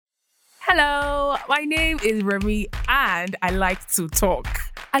Hello, my name is Remy and I like to talk.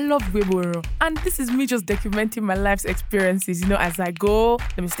 I love Weboro, and this is me just documenting my life's experiences, as I go,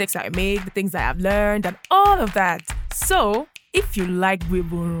 the mistakes I make, the things I have learned, and all of that. So, if you like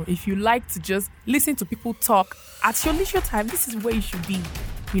Weboro, if you like to just listen to people talk at your leisure time, this is where you should be.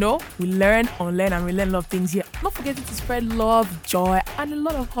 We learn, unlearn, and relearn a lot of things here. Not forgetting to spread love, joy, and a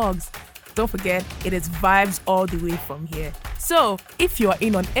lot of hugs. Don't forget, it is vibes all the way from here. So, if you are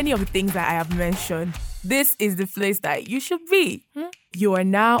in on any of the things that I have mentioned, this is the place that you should be. You are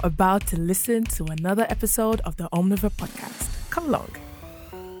now about to listen to another episode of the Omniver Podcast. Come along.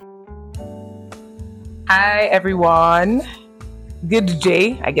 Hi, everyone. Good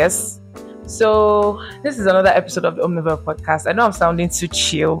day, I guess. So, this is another episode of the Omniver Podcast. I know I'm sounding too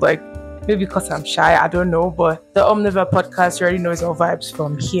chill, maybe because I'm shy, I don't know, but the Omniver Podcast already knows our vibes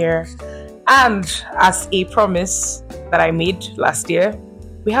from here. And as a promise that I made last year,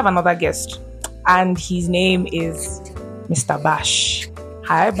 we have another guest, and his name is Mr. Bash.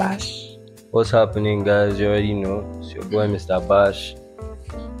 Hi, Bash. What's happening, guys? You already know. It's your boy, Mr. Bash.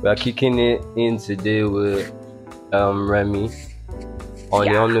 We are kicking it in today with Remy on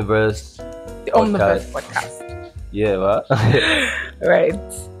the Omniverse The Omniverse Podcast. Yeah, what? Right.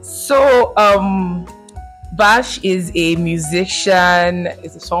 So, Bash is a musician,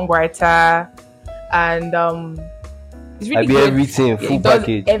 is a songwriter, and he's really good. Everything, full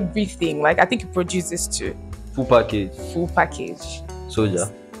package. Everything. I think he produces too. Full package. So, Soldier.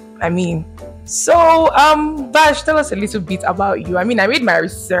 Bash, tell us a little bit about you. I made my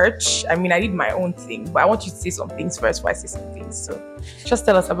research. I did my own thing, but I want you to say some things first before I say some things. So, just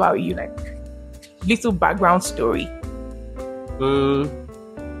tell us about you, little background story.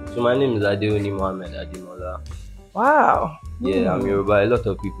 So my name is Adeoni Mohammed Ademola. Wow. Yeah, I'm Yoruba. A lot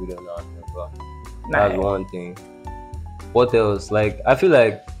of people don't know I'm Yoruba. Nice. That's one thing. What else? I feel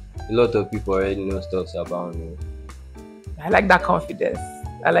like a lot of people already know stuff about me. I like that confidence.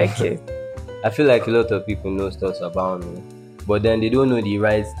 I like it. I feel like a lot of people know stuff about me, but then they don't know the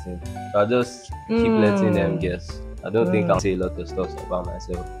right thing. So I just keep letting them guess. I don't think I'll say a lot of stuff about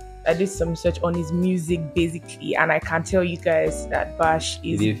myself. I did some research on his music basically, and I can tell you guys that Bash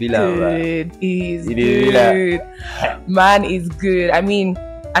is good. He's good. Man is good.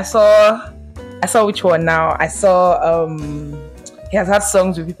 I saw which one now. I saw he has had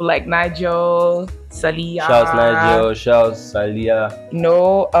songs with people like Nigel, Salia. Shouts Nigel, shouts Salia.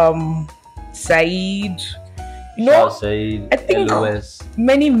 Said. Shouts Said. I think LOS.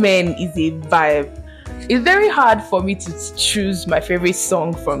 Many Men is a vibe. It's very hard for me to choose my favorite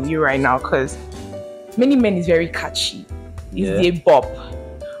song from you right now because Many Men is very catchy. It's a bop.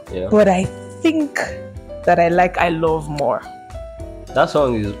 Yeah. But I think that I Love more. That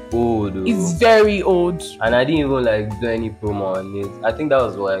song is old. It's very old. And I didn't even do any promo on it. I think that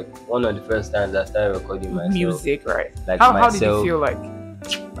was one of the first times I started recording myself. Music, right? How did you feel like?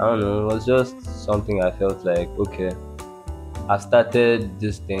 I don't know. It was just something I felt like, okay, I've started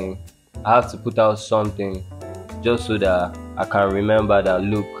this thing. I have to put out something just so that I can remember that,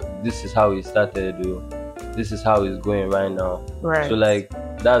 look, this is how it started, this is how it's going right now. Right. So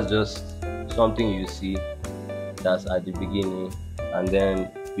that's just something you see that's at the beginning, and then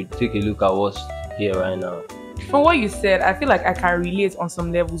you take a look at what's here right now. From what you said, I feel like I can relate on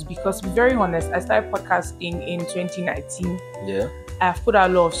some levels because, to be very honest, I started podcasting in 2019. Yeah. I've put out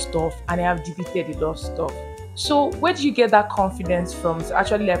a lot of stuff and I have deleted a lot of stuff. So where do you get that confidence from to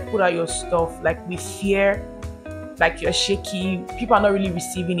actually put out your stuff with fear, you're shaky, people are not really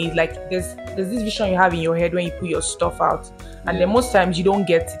receiving it, there's this vision you have in your head when you put your stuff out, and then most times you don't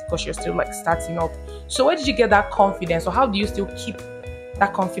get it because you're still starting up. So where did you get that confidence, or how do you still keep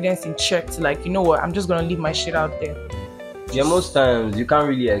that confidence in check to you know what, I'm just gonna leave my shit out there? Yeah, most times you can't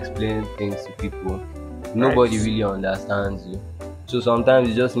really explain things to people. Nobody really understands you. So sometimes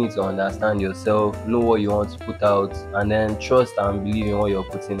you just need to understand yourself, know what you want to put out, and then trust and believe in what you're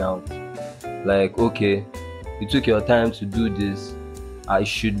putting out. Okay, you took your time to do this. I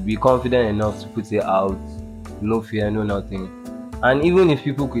should be confident enough to put it out. No fear, no nothing. And even if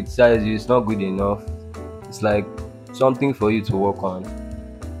people criticize you, it's not good enough. It's something for you to work on.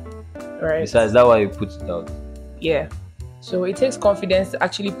 Right. Besides, that's why you put it out. Yeah. So it takes confidence to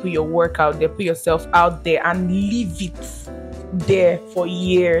actually put your work out there, put yourself out there and leave it there for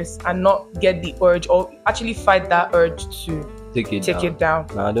years and not get the urge, or actually fight that urge to take it down.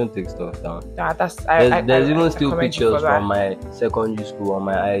 No, I don't take stuff down. There's even still pictures from my secondary school on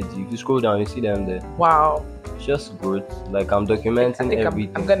my IG. If you scroll down, you see them there. Wow. It's just growth. I'm documenting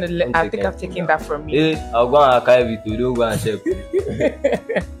everything. I think I've taken that from you. I'll go and archive it. Don't go and check.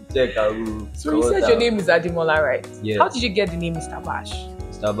 Check. So you said your name is Ademola, right? Yeah. How did you get the name Mr. Bash?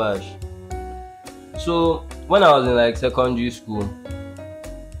 Mr. Bash. So when I was in like secondary school,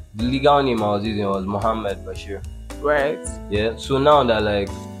 the legal name I was using was Mohammed Bashir. Right. Yeah. So now that like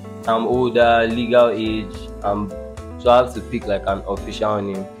I'm older, legal age, so I have to pick like an official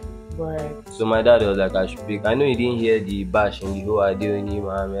name. Right. So my dad was like, I should pick. I know he didn't hear the Bash in the whole Adeoni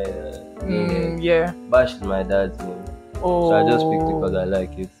Mohammed. Yeah. Bash is my dad's name. Oh. So I just picked it because I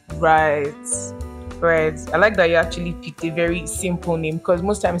like it. Right. I like that you actually picked a very simple name, because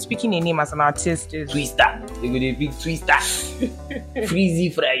most times picking a name as an artist is Twister. You could pick Twister.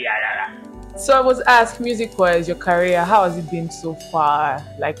 Freezy Fry. So I was asked, music-wise, your career, how has it been so far?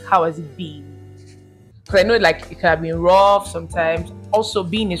 Like, how has it been? Because I know like it can have been rough sometimes. Also,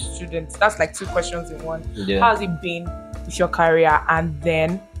 being a student, that's like two questions in one. Yeah. How has it been with your career? And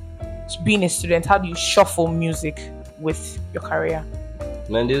then being a student, how do you shuffle music with your career?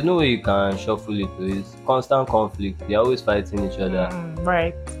 Man, there's no way you can shuffle it. It's constant conflict. They're always fighting each other.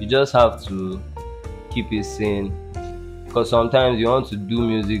 Right. You just have to keep it sane. Because sometimes you want to do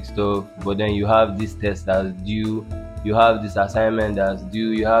music stuff, but then you have this test that's due, you have this assignment that's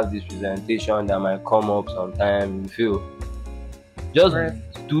due, you have this presentation that might come up sometime. You feel just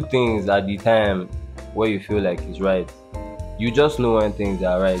do things at the time where you feel like it's right. You just know when things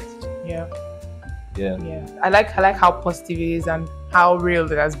are right. Yeah. Yeah. I like how positive it is and how real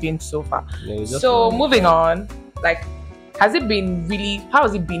it has been so far. Yeah, so moving on, like, how has it been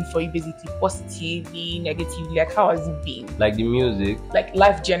for you, basically, positively, negatively? Like, how has it been? Like the music? Like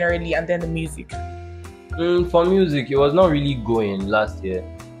life generally, and then the music. For music, it was not really going last year.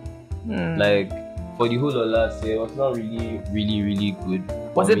 Like, for the whole of last year, it was not really good.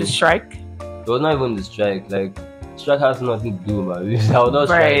 Was it the strike? It was not even the strike. Like, strike has nothing to do with music. I would not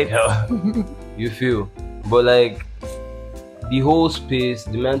strike. You feel? But like, the whole space,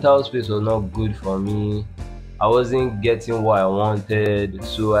 the mental space was not good for me. I wasn't getting what I wanted,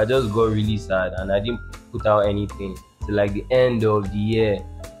 so I just got really sad and I didn't put out anything till like the end of the year.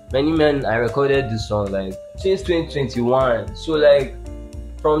 Many Men, I recorded this song like since 2021. So like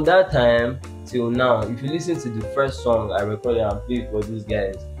from that time till now, if you listen to the first song I recorded and played for these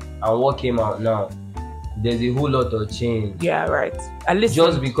guys and what came out now, there's a whole lot of change. Yeah, right. I listened.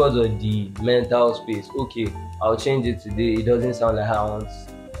 Just because of the mental space. Okay, I'll change it today. It doesn't sound like how I want.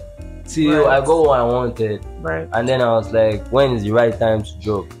 Till I got what I wanted. Right. And then I was like, when is the right time to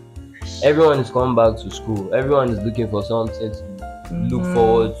drop? Everyone is coming back to school. Everyone is looking for something to look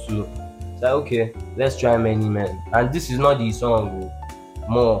forward to. It's like, okay, let's try Many Men. And this is not the song.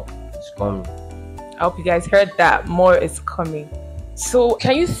 More is coming. I hope you guys heard that. More is coming. So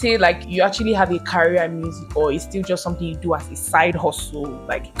can you say like you actually have a career in music, or it's still just something you do as a side hustle?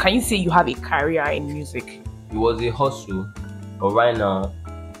 Like, can you say you have a career in music? It was a hustle, but right now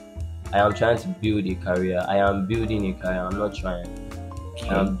I am trying to build a career. I am building a career. I'm not trying. Okay.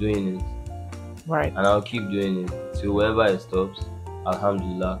 I am doing it. Right. And I'll keep doing it till wherever it stops.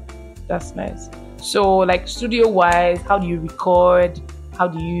 Alhamdulillah. That's nice. So like studio wise, how do you record? How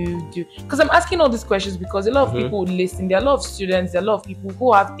do you do? Because I'm asking all these questions because a lot of people listen. There are a lot of students. There are a lot of people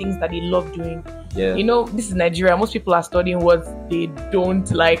who have things that they love doing. Yeah. You know, this is Nigeria. Most people are studying what they don't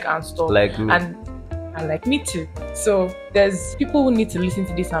like and stuff. Like me. And like me too. So there's people who need to listen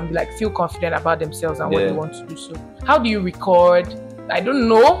to this and be like, feel confident about themselves and what they want to do. So how do you record? I don't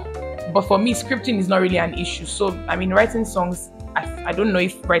know, but for me, scripting is not really an issue. So I mean, writing songs, I don't know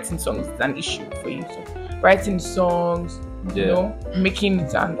if writing songs is an issue for you. So writing songs, you know, making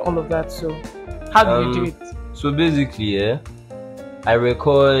it and all of that. So how do you do it? So basically, I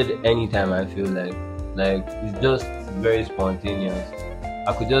record anytime I feel like it's just very spontaneous.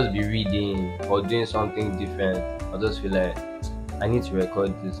 I could just be reading or doing something different. I just feel like I need to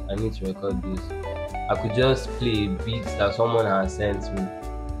record this. I could just play a beat that someone has sent me.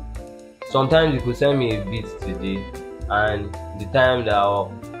 Sometimes you could send me a beat today, and the time that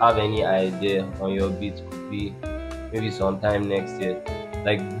I'll have any idea on your beat could be maybe sometime next year.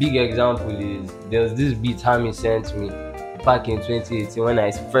 Like, big example is there was this beat Hami sent me back in 2018 when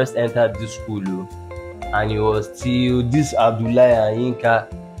I first entered this school. And it was till this Abdullah and Yinka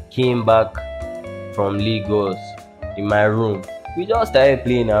came back from Lagos in my room. We just started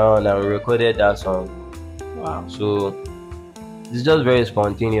playing around and recorded that song. Wow. So it's just very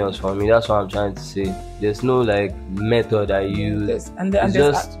spontaneous for me. That's what I'm trying to say. There's no like method I use.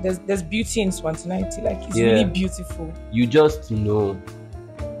 There's beauty in spontaneity. Like, it's really beautiful. You just know.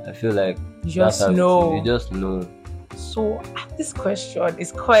 I feel like you just know. You just know. So this question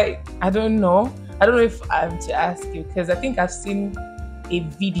is quite, I don't know if I'm to ask you, because I think I've seen a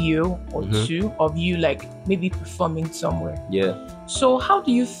video or two of you like maybe performing somewhere. Yeah. So how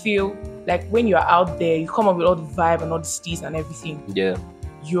do you feel like when you're out there, you come up with all the vibe and all the steez and everything? Yeah.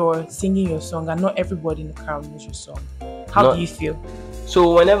 you're singing your song and not everybody in the crowd knows your song? How Not- do you feel?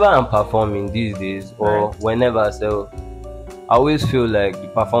 So whenever I'm performing these days, or Right. whenever, so I always feel like the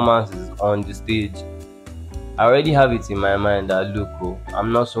performance is on the stage. I already have it in my mind that look,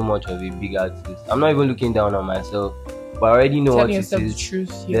 I'm not so much of a big artist. I'm not even looking down on myself, but I already know what Telling it yourself the is.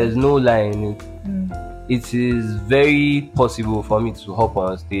 truth. There's no lie in it. Mm. It is very possible for me to hop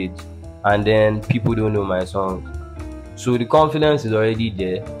on stage and then people don't know my songs. So the confidence is already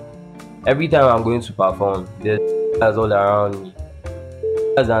there. Every time I'm going to perform, there's guys all around me.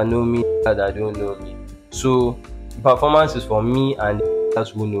 Guys that know me, guys that don't know me. So the performance is for me and the guys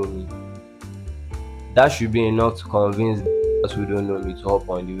who know me. That should be enough to convince the guys who don't know me to hop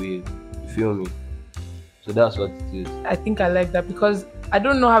on the wave. You feel me? So that's what it is. I think I like that because I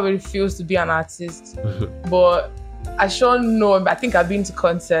don't know how it feels to be an artist, but I sure know. I think I've been to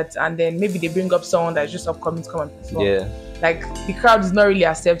concerts and then maybe they bring up someone that's just upcoming to come and perform. Yeah. Like the crowd is not really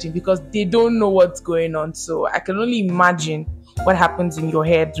accepting because they don't know what's going on. So I can only imagine what happens in your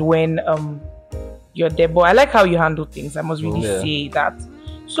head when you're there. But I like how you handle things. I must really say that.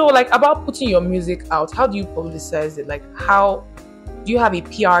 So like about putting your music out, how do you publicize it? Like how do you have a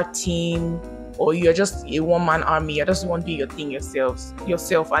PR team? Or you're just a one-man army, you just want to do your thing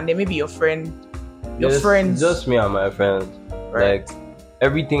yourself, and then maybe your friends. Just me and my friends. Right. Like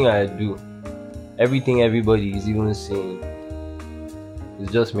everything I do, everything everybody is even saying,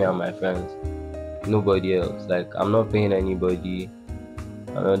 it's just me and my friends. Nobody else. Like I'm not paying anybody.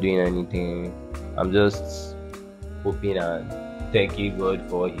 I'm not doing anything. I'm just hoping and thanking God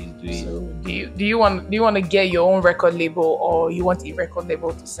for what He's doing. So do you want to get your own record label, or you want a record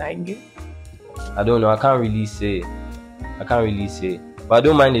label to sign you? I don't know. I can't really say. But I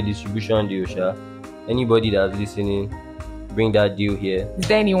don't mind the distribution deal, sure. Anybody that's listening, bring that deal here. Is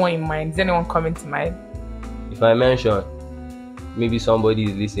there anyone in mind? Is anyone coming to mind? If I mention, maybe somebody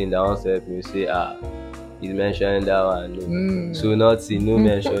is listening that wants to help me say, he's mentioning that one. No. So not see, no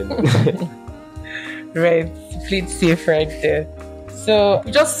mention. Right. Please safe right there. So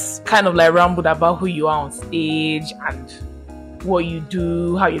you just kind of like rambled about who you are on stage and what you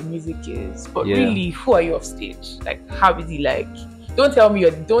do, how your music is, but really, who are you off stage? Like, how is he like? Don't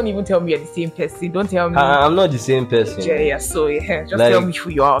even tell me you're the same person. Don't tell me I'm not the same person. Yeah. So just like, tell me who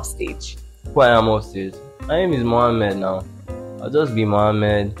you are off stage. Who I am off stage. My name is Mohammed now. I'll just be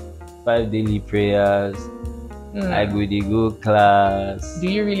Mohammed. 5 daily prayers. I go class. Do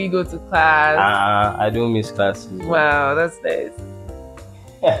you really go to class? I don't miss classes. Wow, that's nice.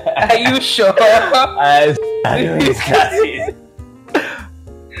 Are you sure? I don't miss classes.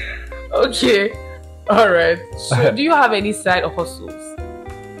 Okay, all right. So, do you have any side hustles,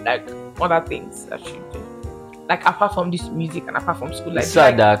 like other things that you do, like apart from this music and apart from school? Like, it's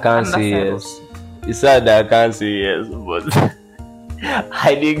sad that I can't say yes. It's sad that I can't say yes, but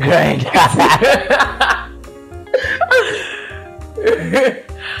I did grind.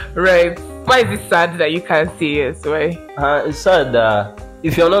 Right. Why is it sad that you can't say yes? Why? It's sad that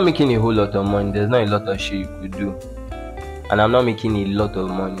if you're not making a whole lot of money, there's not a lot of shit you could do. And I'm not making a lot of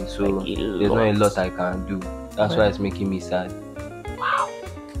money, so like there's not a lot I can do. That's why it's making me sad. Wow.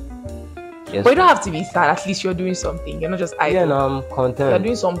 Yes, but you don't have to be sad. At least you're doing something. You're not just idle. Yeah, no, I'm content. You're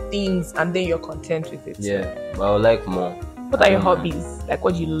doing some things and then you're content with it. Yeah, but I would like more. What are your hobbies? Like,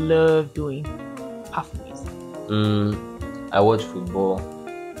 what do you love doing? Apart from music. I watch football.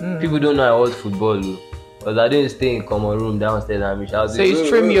 People don't know I watch football, because I didn't stay in common room downstairs and be shouting. So you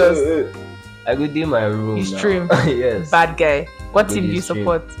stream yours? I go do my room. You stream? Yes. Bad guy. What team do you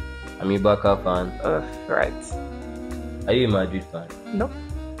support? I'm a Barca fan. Right. Are you a Madrid fan? No.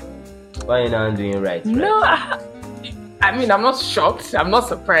 Why are you not doing right? No. I mean, I'm not shocked. I'm not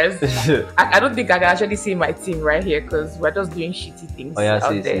surprised. I don't think I can actually see my team right here because we're just doing shitty things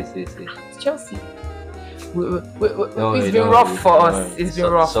out there. It's Chelsea. It's been rough for us. It's been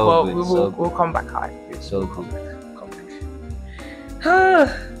rough, but we'll come back hard. So good.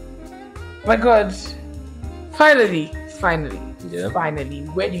 My God. Finally. Yeah. Finally.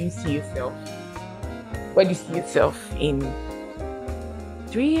 Where do you see yourself? Where do you see yourself in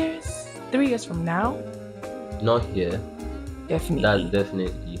 3 years? 3 years from now? Not here. Definitely. That's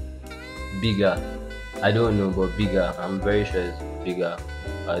definitely bigger. I don't know, but bigger. I'm very sure it's bigger.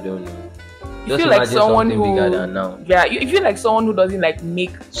 I don't know. You feel like someone who bigger than now. Yeah, you feel like someone who doesn't like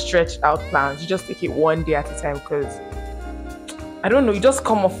make stretched out plans. You just take it one day at a time because I don't know, you just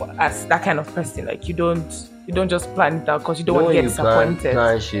come off as that kind of person. Like you don't just plan it out because you don't want to get disappointed.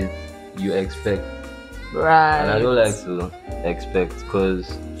 Plan shit, you expect. Right. And I don't like to expect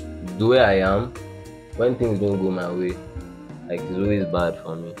because the way I am, when things don't go my way, like it's always bad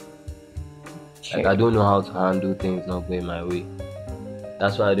for me. Okay. Like I don't know how to handle things not going my way.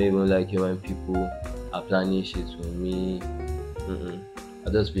 That's why I don't even like it when people are planning shit with me.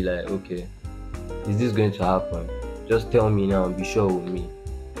 I'll just be like, okay, is this going to happen? Just tell me now, be sure with me.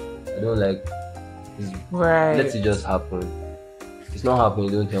 I don't like Right. let it just happen. If it's not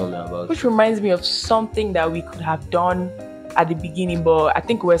happening, don't tell me about Which it. reminds me of something that we could have done at the beginning, but I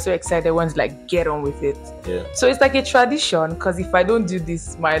think we're so excited once like get on with it. Yeah. So it's like a tradition, because if I don't do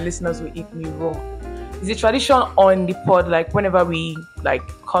this, my listeners will eat me raw. It's a tradition on the pod, like whenever we like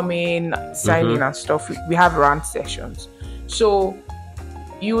come in, sign in and stuff, we have rant sessions. So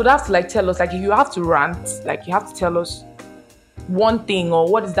you would have to like tell us, like if you have to rant, like you have to tell us one thing, or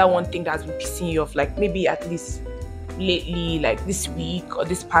what is that one thing that's been pissing you off, like maybe at least lately, like this week or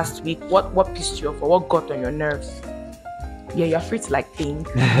this past week, what pissed you off or what got on your nerves. Yeah, you're free to like think,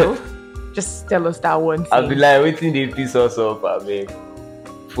 you know? Just tell us that one thing. I'll be like, waiting they piss us off, I mean.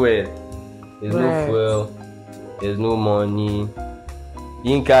 Fuel. There's Right. no fuel. There's no money.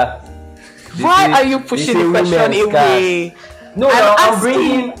 Yinka. Why are you pushing the question away? No, I'm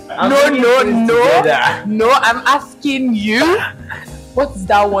bringing things together. No, I'm asking you, what's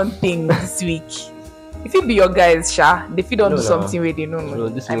that one thing this week? If it be your guys, Sha, if you don't do something where they know. No,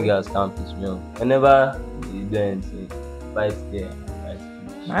 this niggas can't piss me off. Whenever you do anything, fight there, fight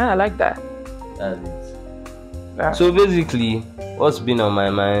here. I like that. That's it. Yeah. So basically, what's been on my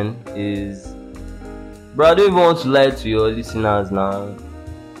mind is, bro, I don't even want to lie to your listeners now.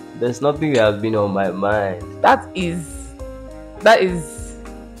 There's nothing that has been on my mind. That is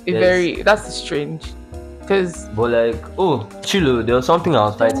that's strange, because But like, oh, Chilo, there was something I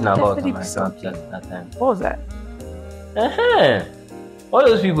was fighting about on definitely my something. Snapchat that time. what was that? All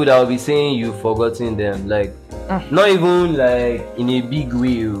those people that will be saying you've forgotten them, like, not even like in a big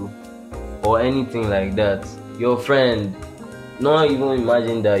way or anything like that. Your friend, not even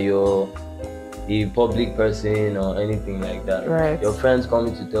imagine that you're a public person or anything like that. Right. Your friends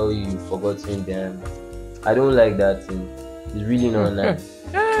coming to tell you you've forgotten them. I don't like that thing. It's really not nice.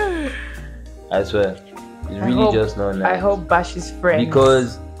 I swear. It's really just not nice. I hope Bash is friends.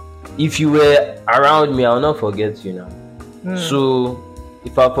 Because if you were around me, I'll not forget you now. So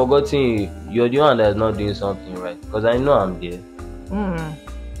if I've forgotten you, you're the one that's not doing something right. Because I know I'm there.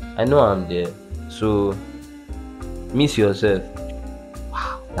 I know I'm there. So miss yourself.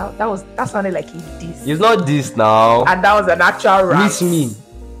 That sounded like a diss. It's not this now. And that was an actual rant. Miss me.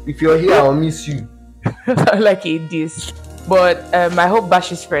 If you're here, I'll miss you. Like a diss. But I hope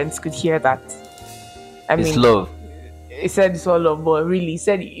Bash's friends could hear that. It's love. He said it's all love, but really, he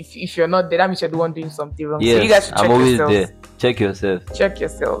said if you're not there, that means you're the one doing something wrong. Yes, so you guys should check I'm always yourselves. there. Check yourself.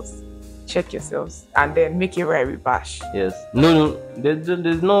 Check yourselves, and then make it right with Bash. Yes. No.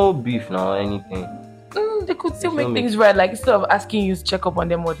 There's no beef now or anything. They could still There's make no things right. Like instead of asking you to check up on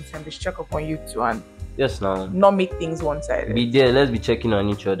them all the time, just check up on you too, and Yes, now. not make things one-sided. Be there. Let's be checking on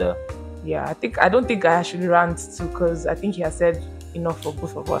each other. Yeah, I don't think I should rant too, because I think he has said enough for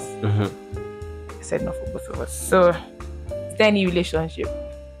both of us. He said enough for both of us. So, is there any relationship?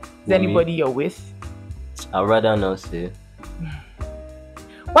 Is there anybody you're with? I'd rather not say.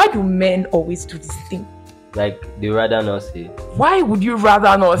 Why do men always do this thing? Like, they rather not say. Why would you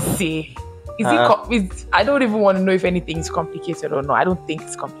rather not say? I don't even want to know if anything is complicated or not. I don't think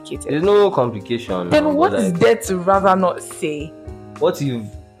it's complicated. There's no complication. Then now, what but is like, there to rather not say? what if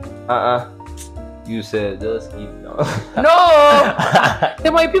you said just keep now? No!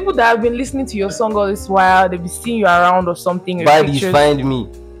 There might be people that have been listening to your song all this while. They've been seeing you around or something. your Baddies, pictures. find me.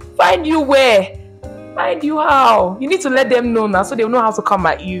 Find you where? Find you how? You need to let them know now, so they know how to come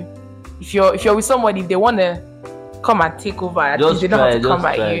at you. If you're with somebody, if they want to come and take over, at least Just they know how try, to come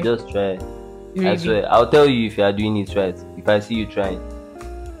at you. just try. Really. I swear. I'll tell you if you are doing it right. If I see you trying.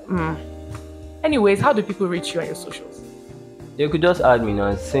 Anyways, how do people reach you on your socials? They could just add me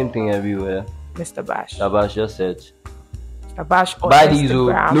now. Same thing everywhere. Mr. Bash. Tabash, just search. Mr. Bash on Baddies,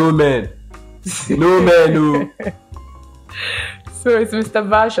 Instagram. no man. No man, no. So it's Mr.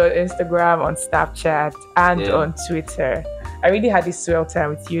 Bash on Instagram, on Snapchat, and on Twitter. I really had a swell time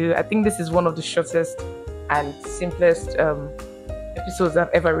with you. I think this is one of the shortest and simplest episodes I've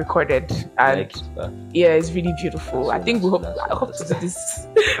ever recorded. And it's really beautiful. I think I hope to do this.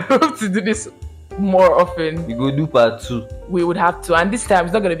 I hope to do this more often. We go do part 2. We would have to, and this time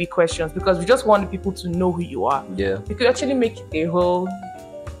it's not going to be questions, because we just want people to know who you are. Yeah. We could actually make it a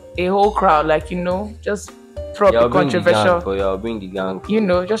whole crowd, like, just throw up a controversial. I'll bring the gang.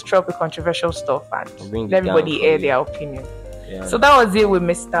 Just throw up a controversial stuff and let everybody air their opinion. Yeah. So that was it with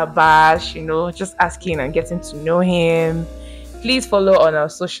Mr. Bash. Just asking and getting to know him. Please follow on our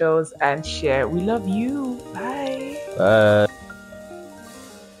socials and share. We love you. Bye. Bye.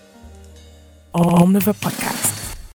 Omnivore Podcast.